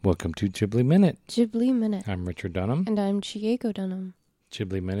Welcome to Ghibli Minute. Ghibli Minute. I'm Richard Dunham. And I'm Chieko Dunham.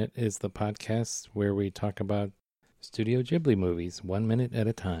 Ghibli Minute is the podcast where we talk about Studio Ghibli movies 1 minute at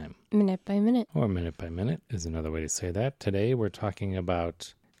a time. Minute by minute. Or minute by minute is another way to say that. Today we're talking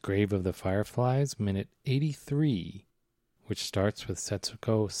about Grave of the Fireflies, minute 83, which starts with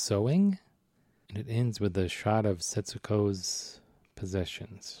Setsuko sewing, and it ends with a shot of Setsuko's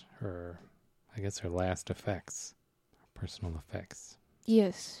possessions, her last effects, personal effects.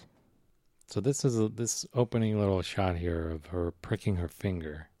 Yes. So this is this opening little shot here of her pricking her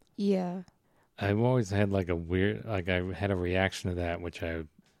finger. Yeah. I've always had I had a reaction to that, which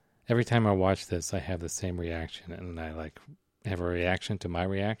every time I watch this, I have the same reaction, and I have a reaction to my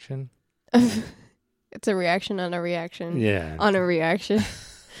reaction. It's a reaction on a reaction. Yeah. On a reaction.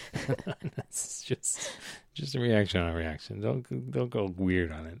 It's just a reaction on a reaction. Don't go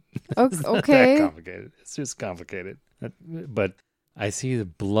weird on it. It's not Okay. that complicated. It's just complicated. But I see the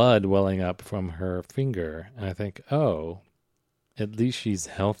blood welling up from her finger, and I think, oh, at least she's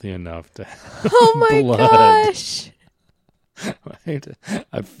healthy enough to have Oh my blood. gosh. Right?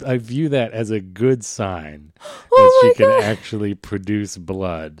 I view that as a good sign that Oh she my can God. actually produce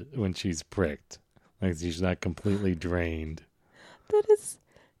blood when she's pricked. Like she's not completely drained. That is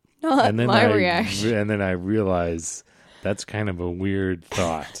not my reaction. And then I realize that's kind of a weird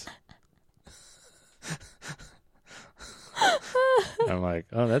thought. I'm like,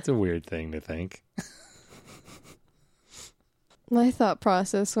 oh, that's a weird thing to think. My thought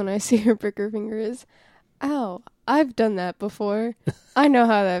process when I see her prick her finger is, ow, I've done that before. I know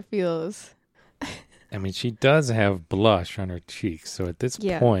how that feels. I mean, she does have blush on her cheeks, so at this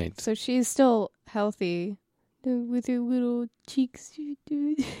point... So she's still healthy. With her little cheeks.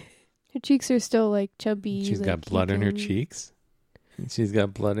 Her cheeks are still like chubby. She's got blood in her cheeks. And she's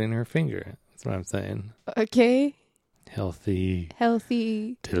got blood in her finger. That's what I'm saying. Okay. Healthy,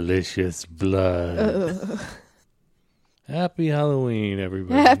 delicious blood. Happy Halloween,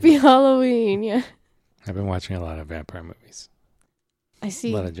 everybody. Happy Halloween, yeah. I've been watching a lot of vampire movies. I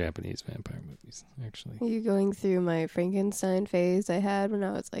see. A lot of Japanese vampire movies, actually. You're going through my Frankenstein phase I had when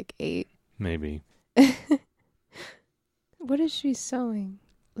I was like 8. Maybe. What is she sewing?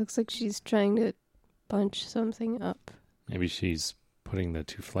 Looks like she's trying to bunch something up. Maybe she's putting the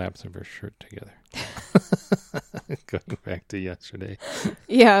two flaps of her shirt together. Going back to yesterday.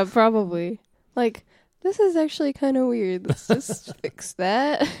 Yeah, probably. Like, this is actually kind of weird. Let's just fix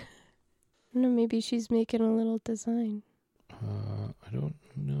that. I don't know, maybe she's making a little design. I don't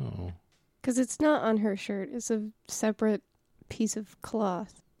know. Because it's not on her shirt. It's a separate piece of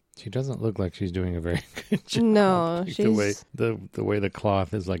cloth. She doesn't look like she's doing a very good job. No, like she's... the way the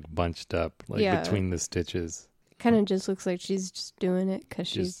cloth is like bunched up, between the stitches. Kind of just looks like she's just doing it because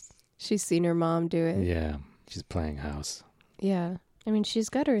she's seen her mom do it. Yeah, she's playing house. Yeah. I mean, she's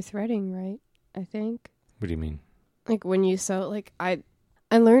got her threading right, I think. What do you mean? Like when you sew, like I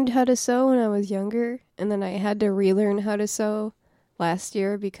learned how to sew when I was younger, and then I had to relearn how to sew last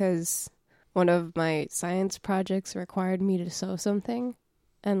year because one of my science projects required me to sew something.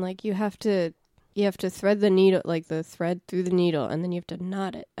 And like you have to thread the needle, like the thread through the needle, and then you have to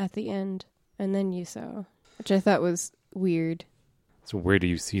knot it at the end, and then you sew, which I thought was weird. So where do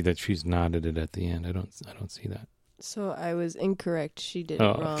you see that she's knotted it at the end? I don't see that. So I was incorrect. She did it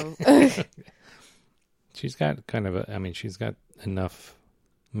wrong. Okay. She's got she's got enough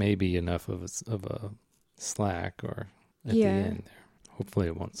of a slack or at the end there. Hopefully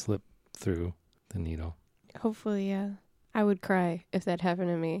it won't slip through the needle. Hopefully, yeah. I would cry if that happened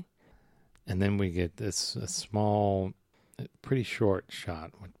to me. And then we get a small, pretty short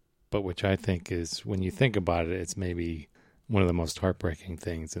shot, but which I think is, when you think about it, it's maybe one of the most heartbreaking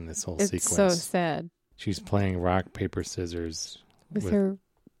things in this whole sequence. It's so sad. She's playing rock, paper, scissors. With her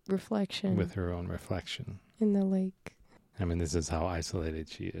reflection. With her own reflection. In the lake. I mean, this is how isolated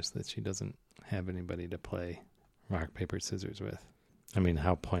she is, that she doesn't have anybody to play rock, paper, scissors with. I mean,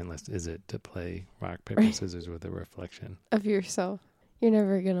 how pointless is it to play rock, paper, scissors with a reflection? Of yourself. You're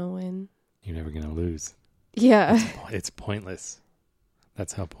never going to win. You're never going to lose. Yeah. It's pointless.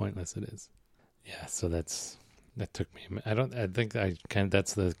 That's how pointless it is. Yeah, so that took me,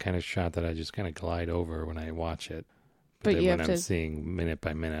 that's the kind of shot that I just kind of glide over when I watch it. But then when I'm seeing minute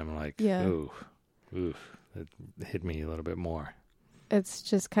by minute, I'm like, ooh, that hit me a little bit more. It's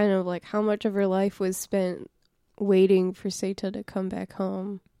just kind of like how much of her life was spent waiting for Seita to come back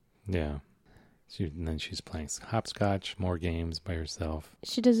home. Yeah. And then she's playing hopscotch, more games by herself.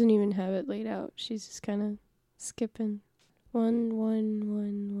 She doesn't even have it laid out. She's just kind of skipping. 1, 1,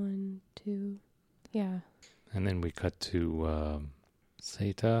 1, 1, 2. Yeah. And then we cut to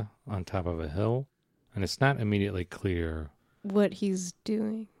Seita on top of a hill. And it's not immediately clear what he's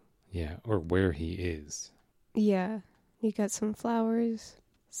doing. Yeah, or where he is. Yeah. You got some flowers,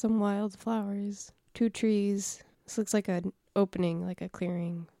 some wild flowers, 2 trees. This looks like an opening, like a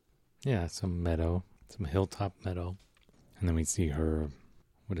clearing. Yeah, some meadow, some hilltop meadow. And then we see her,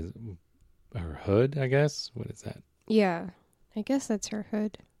 what is it? Her hood, I guess? What is that? Yeah. I guess that's her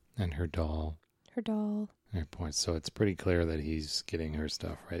hood. And her doll. Her doll. And her point. So it's pretty clear that he's getting her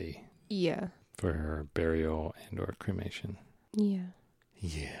stuff ready Yeah. for her burial and or cremation. Yeah.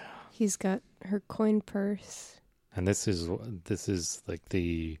 Yeah. He's got her coin purse. And this is like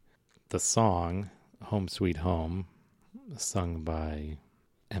the song Home Sweet Home, sung by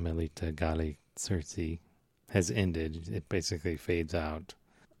Emilita Gali Circe, has ended. It basically fades out.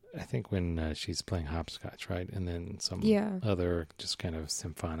 I think when she's playing hopscotch, right? And then some other just kind of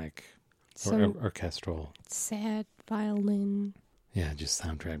symphonic or orchestral. Sad violin. Yeah, just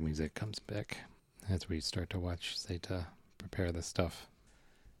soundtrack music comes back as we start to watch Zeta prepare the stuff.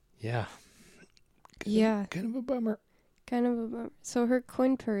 Yeah. Kind of a bummer. Kind of a bummer. So her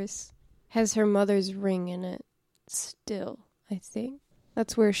coin purse has her mother's ring in it still, I think.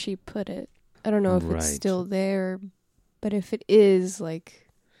 That's where she put it. I don't know if it's still there, but if it is, like...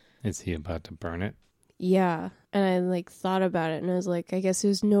 Is he about to burn it? Yeah. And I, like, thought about it, and I was like, I guess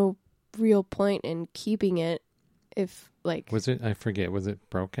there's no real point in keeping it if, like... Was it, I forget, was it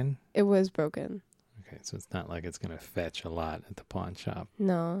broken? It was broken. Okay, so it's not like it's going to fetch a lot at the pawn shop.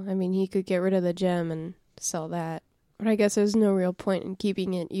 No, I mean, he could get rid of the gem and sell that. But I guess there's no real point in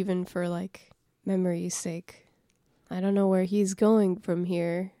keeping it, even for, like, memory's sake. I don't know where he's going from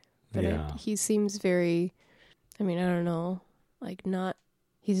here, but he seems very, I mean, I don't know, like, not,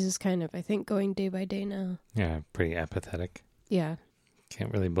 he's just kind of, I think, going day by day now. Yeah, pretty apathetic. Yeah.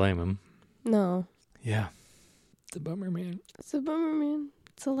 Can't really blame him. No. Yeah. It's a bummer, man. It's a bummer, man.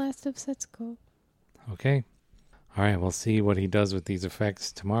 It's the last of Setsuko. Okay. All right, we'll see what he does with these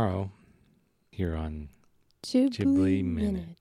effects tomorrow here on Ghibli Minute.